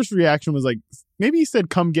my first reaction was like, maybe he said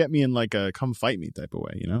come get me in like a come fight me type of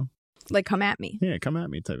way, Like come at me. Yeah, come at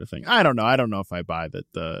me type of thing. I don't know. I don't know if I buy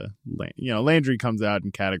that Landry comes out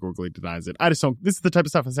and categorically denies it. I just don't. This is the type of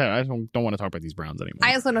stuff I said. I don't want to talk about these Browns anymore.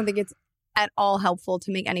 I also don't think it's at all helpful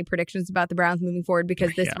to make any predictions about the Browns moving forward,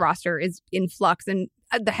 because this roster is in flux, and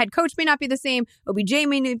the head coach may not be the same. OBJ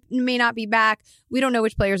may not be back. We don't know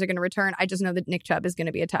which players are going to return. I just know that Nick Chubb is going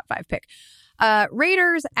to be a top 5 pick.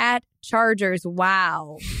 Raiders at Chargers.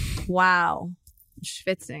 Wow.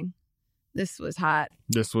 Schwitzing. This was hot.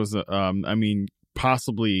 This was,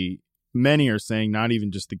 possibly many are saying not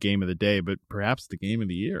even just the game of the day, but perhaps the game of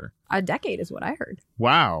the year. A decade is what I heard.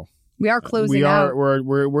 Wow. We are closing out.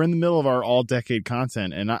 We're in the middle of our all-decade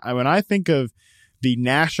content. And when I think of the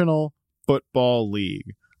National Football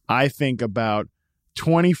League, I think about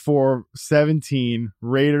 24-17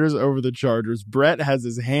 Raiders over the Chargers. Brett has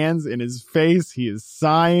his hands in his face. He is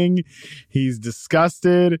sighing. He's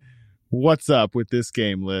disgusted. What's up with this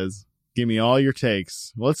game, Liz? Give me all your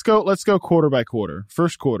takes. Let's go quarter by quarter.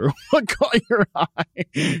 First quarter. What caught your eye?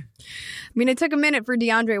 I mean, it took a minute for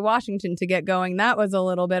DeAndre Washington to get going. That was a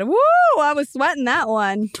little bit of, woo! I was sweating that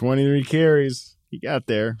one. 23 carries. He got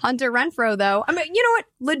there. Hunter Renfrow, though. I mean, you know what?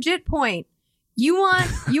 Legit point. You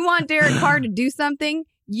want Derek Carr to do something?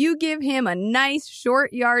 You give him a nice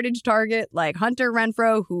short yardage target like Hunter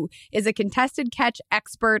Renfrow, who is a contested catch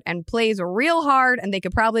expert and plays real hard, and they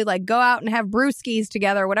could probably like go out and have brewskis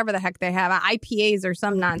together, whatever the heck they have, IPAs or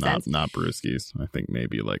some nonsense. Not brewskis. I think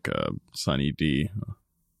maybe like a Sunny D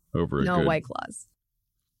over no White Claws.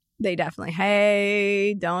 They definitely,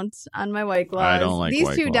 hey, don't on my White Claws. I don't like these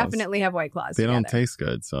White two Claws. Definitely have White Claws. They together. don't taste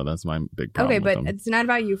good, so that's my big problem. Okay, but with them. it's not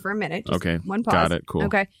about you for a minute. Just okay, one pause. Got it. Cool.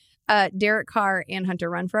 Okay. Derek Carr and Hunter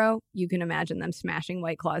Renfrow, you can imagine them smashing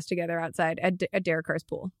White Claws together outside at Derek Carr's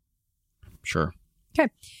pool. Sure. Okay.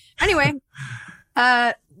 Anyway,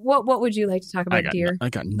 what would you like to talk about, dear? I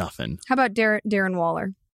got nothing. How about Darren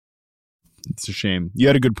Waller? It's a shame. You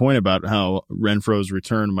had a good point about how Renfro's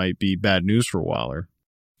return might be bad news for Waller.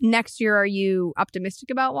 Next year, are you optimistic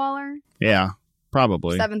about Waller? Yeah.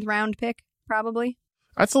 Probably. 7th round pick, probably.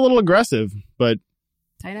 That's a little aggressive, but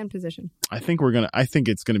Tight end position. I think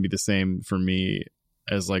it's gonna be the same for me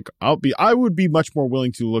as like I would be much more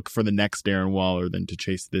willing to look for the next Darren Waller than to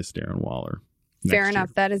chase this Darren Waller. Fair enough.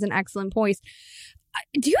 Year. That is an excellent point.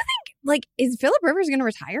 Do you think, like, is Phillip Rivers going to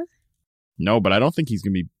retire? No, but I don't think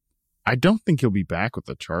he'll be back with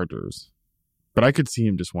the Chargers. But I could see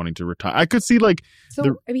him just wanting to retire. I could see like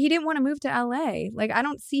he didn't want to move to LA. Like, I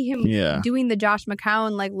don't see him doing the Josh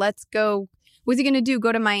McCown, like, let's go. What's he going to do?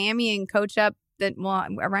 Go to Miami and coach up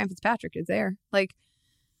Ryan Fitzpatrick is there. Like,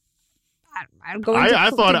 I'm going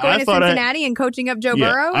to Cincinnati and coaching up Joe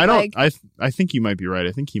Burrow. I think you might be right.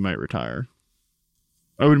 I think he might retire.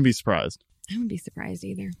 I wouldn't be surprised. I wouldn't be surprised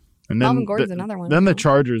either. And then Melvin Gordon's another one. Then the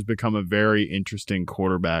Chargers become a very interesting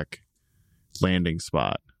quarterback landing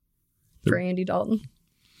spot. For Andy Dalton.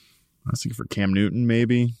 I was thinking for Cam Newton,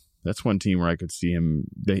 maybe. That's one team where I could see him.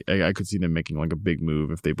 I could see them making like a big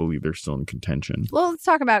move if they believe they're still in contention. Well, let's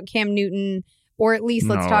talk about Cam Newton, or at least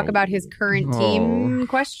let's talk about his current team,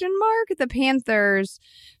 question mark, the Panthers,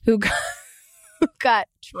 who got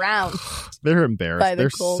trounced. They're embarrassed.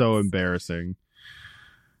 They're Colts. So embarrassing.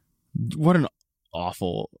 What an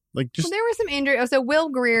awful, like, just. Well, there were some injuries. So Will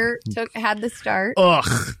Grier had the start.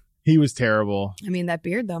 Ugh. He was terrible. I mean, that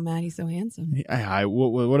beard, though, Matt, he's so handsome.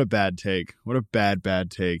 What a bad take. What a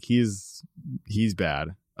bad take. He's bad.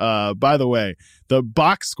 By the way, the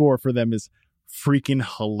box score for them is freaking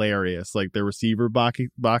hilarious. Like, their receiver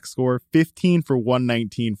box score, 15 for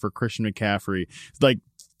 119 for Christian McCaffrey. It's like,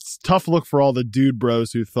 it's tough look for all the dude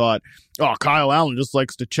bros who thought, oh, Kyle Allen just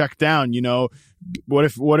likes to check down, you know. What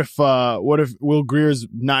if Will Grier's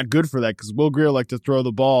not good for that? Because Will Grier liked to throw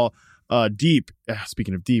the ball deep.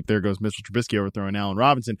 Speaking of deep, there goes Mitchell Trubisky overthrowing Allen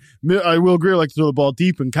Robinson. Will Grier liked to throw the ball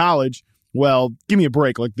deep in college. Well, give me a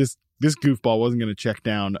break. Like, this goofball wasn't going to check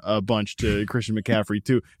down a bunch to Christian McCaffrey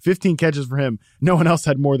too. 15 catches for him. No one else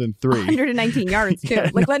had more than 3. 119 yards too.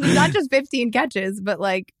 Not just 15 catches, but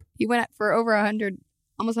like he went for over 100,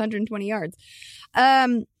 almost 120 yards.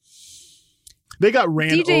 They got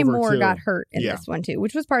ran over, DJ Moore too. got hurt in this one, too,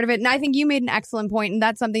 which was part of it. And I think you made an excellent point, and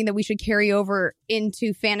that's something that we should carry over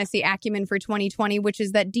into fantasy acumen for 2020, which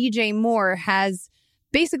is that DJ Moore has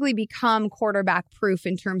basically become quarterback proof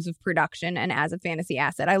in terms of production and as a fantasy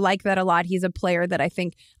asset. I like that a lot. He's a player that I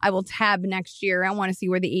think I will tab next year. I want to see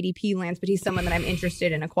where the ADP lands, but he's someone that I'm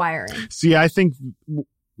interested in acquiring. See, I think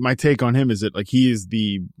my take on him is that like he's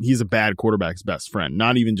a bad quarterback's best friend.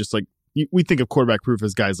 Not even just like, we think of quarterback proof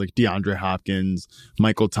as guys like DeAndre Hopkins,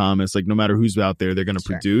 Michael Thomas, like no matter who's out there, they're going to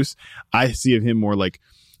produce. I see of him more like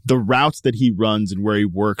the routes that he runs and where he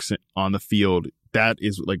works on the field. That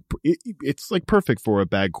is like, it's like perfect for a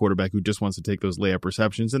bad quarterback who just wants to take those layup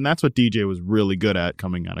receptions. And that's what DJ was really good at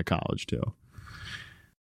coming out of college too.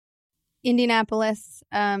 Indianapolis.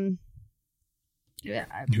 Who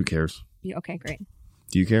cares? Okay, great.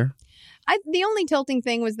 Do you care? The only tilting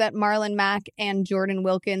thing was that Marlon Mack and Jordan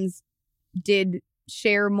Wilkins did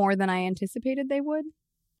share more than I anticipated they would.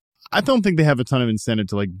 I don't think they have a ton of incentive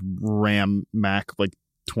to like ram Mack like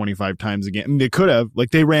 25 times again. I mean, they could have.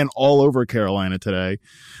 Like, they ran all over Carolina today.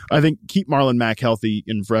 I think keep Marlon Mack healthy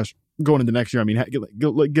and fresh going into next year. I mean,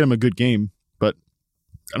 get him a good game, but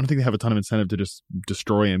I don't think they have a ton of incentive to just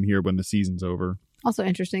destroy him here when the season's over. Also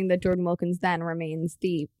interesting that Jordan Wilkins then remains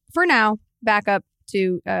for now, backup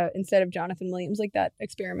to instead of Jonathan Williams, like that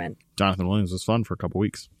experiment. Jonathan Williams was fun for a couple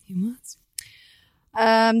weeks. He was.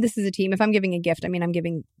 This is a team. If I'm giving a gift, I mean, I'm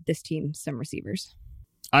giving this team some receivers.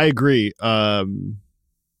 I agree. And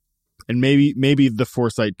maybe the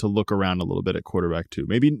foresight to look around a little bit at quarterback too.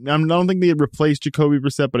 Maybe I don't think they replace Jacoby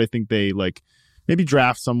Brissett, but I think they like maybe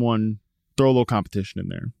draft someone, throw a little competition in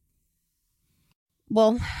there.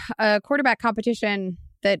 Well, quarterback competition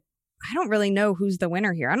that I don't really know who's the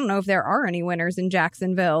winner here. I don't know if there are any winners in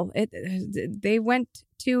Jacksonville. They went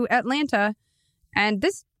to Atlanta, and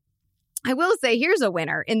I will say, here's a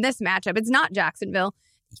winner in this matchup. It's not Jacksonville.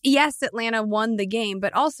 Yes, Atlanta won the game,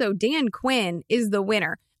 but also Dan Quinn is the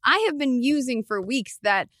winner. I have been musing for weeks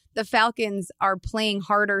that the Falcons are playing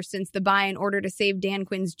harder since the bye in order to save Dan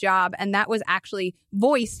Quinn's job, and that was actually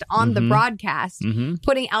voiced on the broadcast,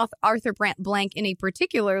 putting Arthur Blank in a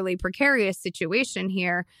particularly precarious situation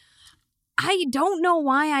here. I don't know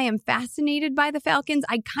why I am fascinated by the Falcons.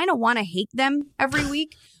 I kind of want to hate them every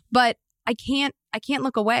week, but I can't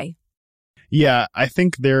look away. Yeah, I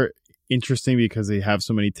think they're interesting because they have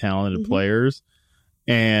so many talented players.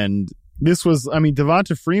 And this was, I mean,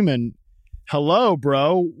 Devonta Freeman, hello,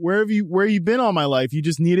 bro. Where you been all my life? You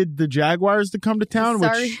just needed the Jaguars to come to town?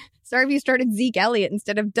 Sorry if you started Zeke Elliott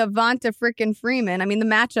instead of Devonta frickin' Freeman. I mean, the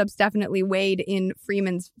matchups definitely weighed in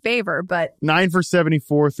Freeman's favor, but 9 for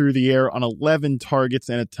 74 through the air on 11 targets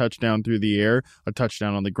and a touchdown through the air, a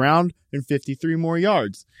touchdown on the ground, and 53 more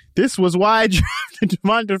yards. This was why I drafted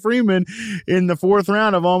Devonta Freeman in the 4th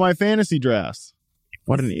round of all my fantasy drafts.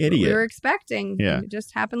 What an idiot. We were expecting. Yeah. It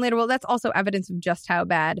just happened later. Well, that's also evidence of just how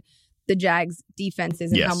bad the Jags defense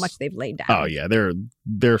is and how much they've laid down. Oh yeah,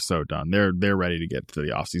 they're so done. They're ready to get to the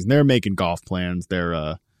offseason. They're making golf plans.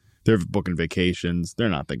 They're booking vacations. They're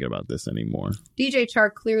not thinking about this anymore. DJ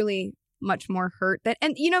Chark clearly much more hurt.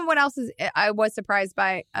 And you know what else is I was surprised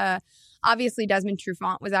by? Obviously Desmond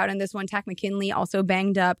Trufant was out in this one. Takk McKinley also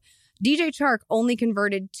banged up. DJ Chark only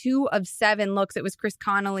converted 2 of 7 looks. It was Chris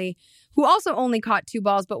Connolly, who also only caught 2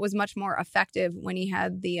 balls, but was much more effective when he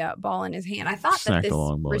had the ball in his hand. I thought that this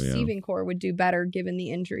receiving core would do better given the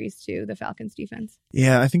injuries to the Falcons defense.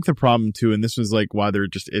 Yeah, I think the problem too, and this was like why there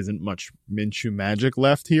just isn't much Minshew magic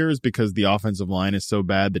left here, is because the offensive line is so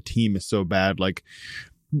bad. The team is so bad. Like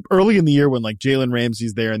early in the year when like Jalen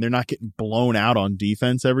Ramsey's there and they're not getting blown out on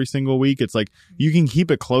defense every single week, it's like you can keep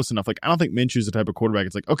it close enough. Like I don't think Minshew's the type of quarterback.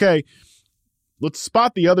 It's like, okay, let's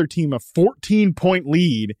spot the other team a 14-point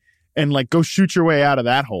lead and like go shoot your way out of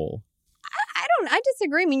that hole. I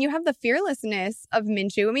disagree. I mean, you have the fearlessness of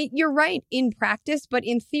Minshew. I mean, you're right in practice, but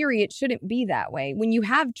in theory, it shouldn't be that way. When you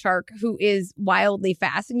have Chark, who is wildly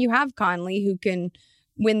fast, and you have Conley, who can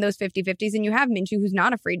win those 50-50s, and you have Minshew, who's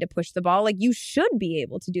not afraid to push the ball, like you should be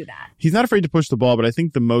able to do that. He's not afraid to push the ball, but I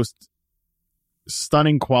think the most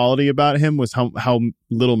stunning quality about him was how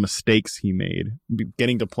little mistakes he made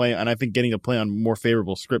getting to play. And I think getting to play on more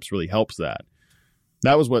favorable scripts really helps that.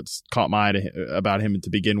 That was what's caught my eye about him to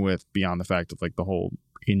begin with, beyond the fact of like the whole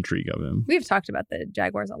intrigue of him. We've talked about the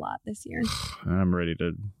Jaguars a lot this year. I'm ready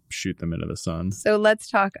to shoot them into the sun. So let's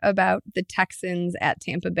talk about the Texans at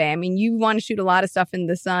Tampa Bay. I mean, you want to shoot a lot of stuff in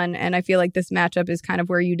the sun, and I feel like this matchup is kind of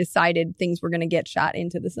where you decided things were going to get shot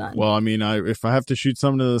into the sun. Well, I mean, if I have to shoot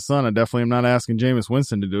something to the sun, I definitely am not asking Jameis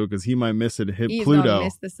Winston to do it because he might miss it. He's Pluto. Gonna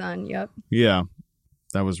miss the sun. Yep. Yeah.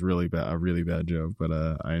 That was really bad, a really bad joke, but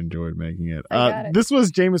I enjoyed making it. I got it. This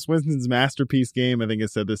was Jameis Winston's masterpiece game. I think I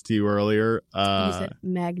said this to you earlier. You said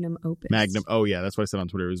magnum opus. Magnum. Oh, yeah, that's what I said on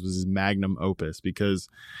Twitter. It was his magnum opus which is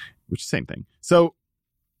the same thing. So,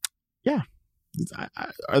 yeah.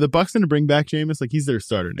 Are the Bucs going to bring back Jameis? Like, he's their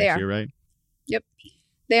starter next year, right? Yep,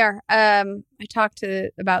 they are. I talked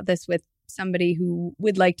about this with somebody who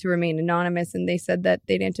would like to remain anonymous, and they said that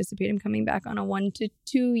they'd anticipate him coming back on a 1 to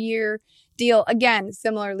 2 year deal. Again,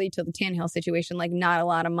 similarly to the Tannehill situation, like not a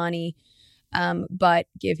lot of money, but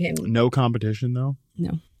give him no competition though.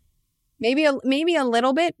 No, maybe a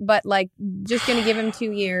little bit, but like just going to give him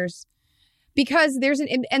 2 years because there's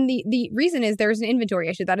the reason is there's an inventory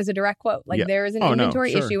issue. That is a direct quote. Like there is an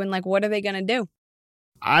inventory issue, and like what are they going to do?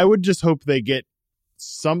 I would just hope they get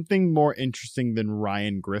something more interesting than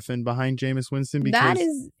Ryan Griffin behind Jameis Winston. Because that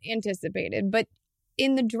is anticipated, but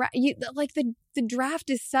in the draft, the draft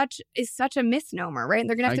is such a misnomer, right? And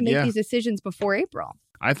they're gonna have to make these decisions before April.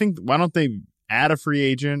 I think why don't they add a free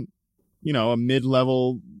agent, a mid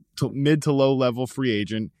to low level free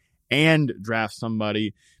agent, and draft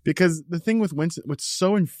somebody? Because the thing with Winston, what's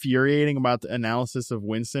so infuriating about the analysis of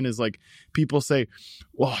Winston is like people say,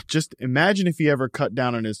 well, just imagine if he ever cut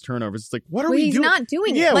down on his turnovers. It's like, what are we doing? He's not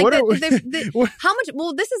doing it. Like how much?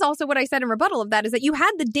 Well, this is also what I said in rebuttal of that is that you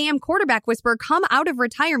had the damn quarterback whisperer come out of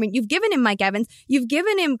retirement. You've given him Mike Evans. You've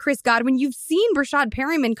given him Chris Godwin. You've seen Brashad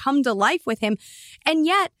Perryman come to life with him. And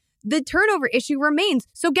yet the turnover issue remains.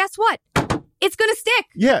 So guess what? It's going to stick.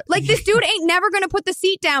 Yeah. Like this dude ain't never going to put the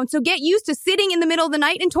seat down. So get used to sitting in the middle of the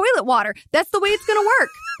night in toilet water. That's the way it's going to work.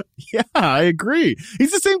 Yeah, I agree.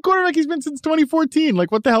 He's the same quarterback he's been since 2014.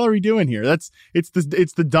 Like, what the hell are we doing here? It's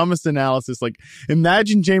the dumbest analysis. Like,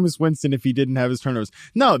 imagine Jameis Winston if he didn't have his turnovers.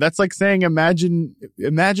 No, that's like saying imagine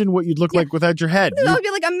what you'd look like without your head. I would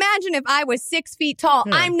be like, imagine if I was 6 feet tall.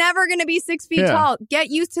 Yeah. I'm never going to be 6 feet tall.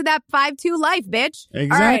 Get used to that 5'2" life, bitch.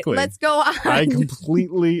 Exactly. All right, let's go on. I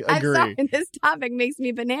completely agree. I'm sorry, this topic makes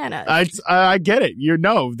me bananas. I get it.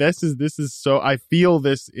 This is so, I feel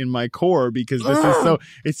this in my core because this is so,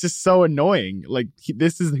 it's just so annoying. Like,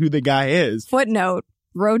 this is who the guy is. Footnote,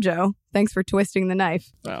 Rojo, thanks for twisting the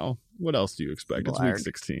knife. Well, what else do you expect? Lord. It's week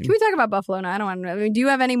 16. Can we talk about Buffalo now? I don't want to know. I mean, do you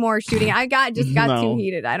have any more shooting? I got too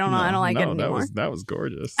heated. I don't know. I don't like it anymore. That was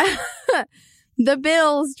gorgeous. The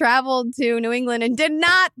Bills traveled to New England and did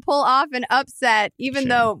not pull off an upset, even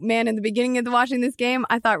though, man, in the beginning of watching this game,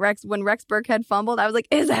 I thought when Rex Burkhead fumbled, I was like,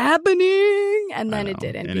 it's happening. And then it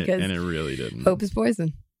didn't and it really didn't. Hope is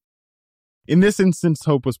poison. In this instance,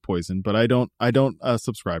 hope was poison, but I don't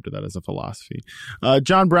subscribe to that as a philosophy.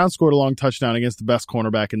 John Brown scored a long touchdown against the best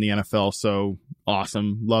cornerback in the NFL, so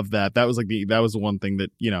awesome. Love that. That was the one thing that,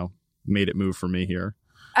 made it move for me here.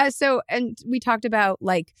 And we talked about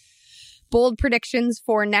bold predictions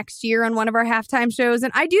for next year on one of our halftime shows,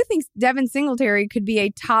 and I do think Devin Singletary could be a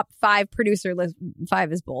top 5 producer list.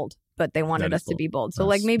 5 is bold, but they wanted us to be bold.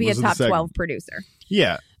 So maybe a top 12 producer.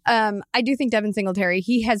 Yeah. I do think Devin Singletary,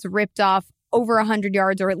 he has ripped off over 100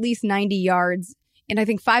 yards or at least 90 yards. And I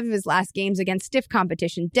think 5 of his last games against stiff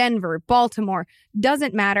competition, Denver, Baltimore,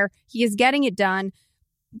 doesn't matter. He is getting it done.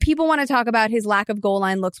 People want to talk about his lack of goal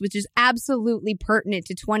line looks, which is absolutely pertinent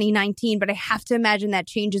to 2019. But I have to imagine that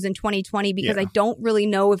changes in 2020 because I don't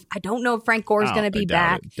know if Frank Gore is going to be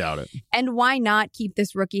back. Doubt it. And why not keep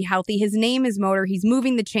this rookie healthy? His name is Motor. He's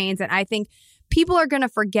moving the chains. And I think people are going to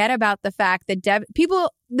forget about the fact that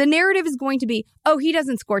the narrative is going to be, oh, he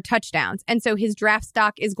doesn't score touchdowns. And so his draft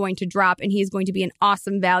stock is going to drop and he is going to be an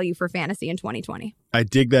awesome value for fantasy in 2020. I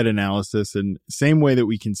dig that analysis. And same way that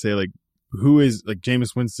we can say, who is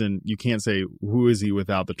Jameis Winston, you can't say who is he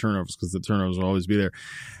without the turnovers because the turnovers will always be there.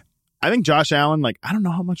 I think Josh Allen, I don't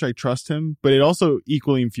know how much I trust him, but it also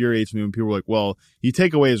equally infuriates me when people are like, well, you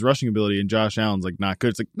take away his rushing ability and Josh Allen's not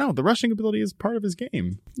good. It's no, the rushing ability is part of his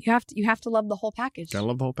game. You have to love the whole package. Gotta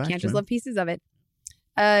love the whole package. Can't just love pieces of it.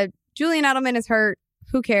 Julian Edelman is hurt.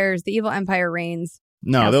 Who cares? The evil empire reigns.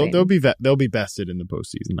 No, they'll be bested in the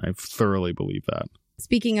postseason. I thoroughly believe that.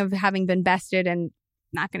 Speaking of having been bested and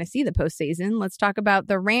not going to see the postseason, let's talk about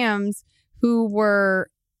the Rams, who were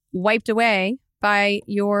wiped away by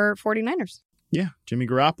your 49ers. Yeah, Jimmy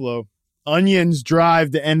Garoppolo. Onions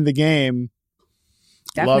drive to end the game.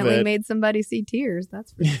 Definitely made somebody see tears,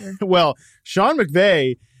 that's for sure. Well, Sean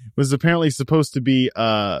McVay was apparently supposed to be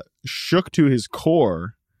shook to his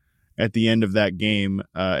core at the end of that game,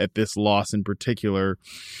 at this loss in particular,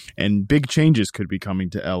 and big changes could be coming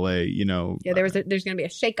to LA. Yeah, there's going to be a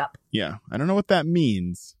shakeup. Yeah, I don't know what that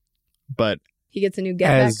means, but he gets a new get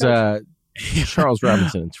back coach. Charles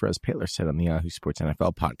Robinson and Therese Paylor said on the Yahoo Sports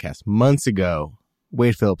NFL podcast months ago,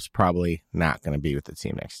 Wade Phillips probably not going to be with the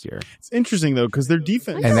team next year. It's interesting though because their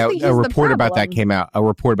defense and a report about that came out. A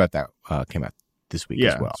report about that came out this week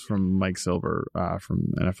as well. It's from Mike Silver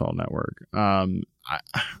from NFL Network.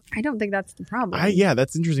 I don't think that's the problem.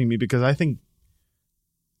 That's interesting to me because I think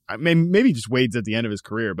maybe just Wade's at the end of his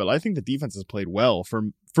career, but I think the defense has played well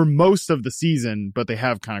for most of the season, but they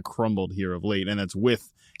have kind of crumbled here of late, and that's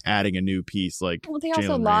with adding a new piece they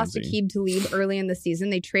also Jalen lost Ramsey. Aqib Talib early in the season.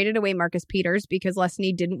 They traded away Marcus Peters because Les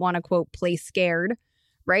Snead didn't want to, quote, play scared,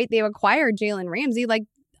 right? They acquired Jalen Ramsey.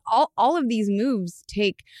 All of these moves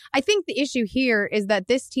I think the issue here is that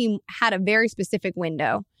this team had a very specific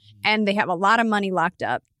window and they have a lot of money locked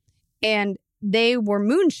up and they were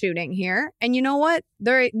moon shooting here. And you know what?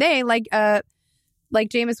 They like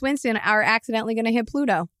Jameis Winston are accidentally going to hit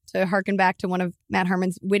Pluto, to harken back to one of Matt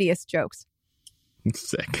Harmon's wittiest jokes.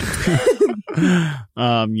 Sick.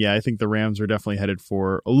 I think the Rams are definitely headed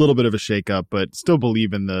for a little bit of a shakeup, but still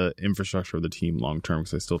believe in the infrastructure of the team long term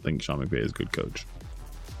because I still think Sean McVay is a good coach.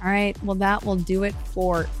 All right. Well, that will do it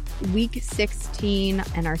for week 16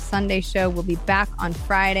 and our Sunday show. We'll be back on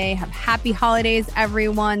Friday. Have happy holidays,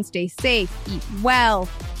 everyone. Stay safe, eat well,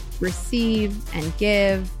 receive and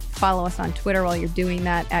give. Follow us on Twitter while you're doing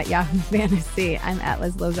that at Yahoo Fantasy. I'm at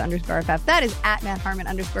 @LizLoza_FF. That is at Matt Harmon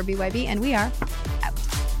 _BYB. And we are out.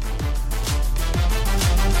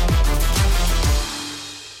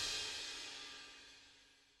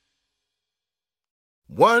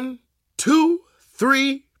 One, 2,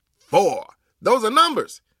 3, 4. Those are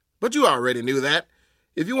numbers. But you already knew that.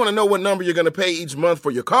 If you want to know what number you're going to pay each month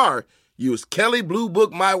for your car, use Kelley Blue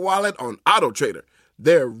Book My Wallet on AutoTrader.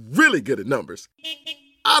 They're really good at numbers.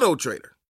 AutoTrader.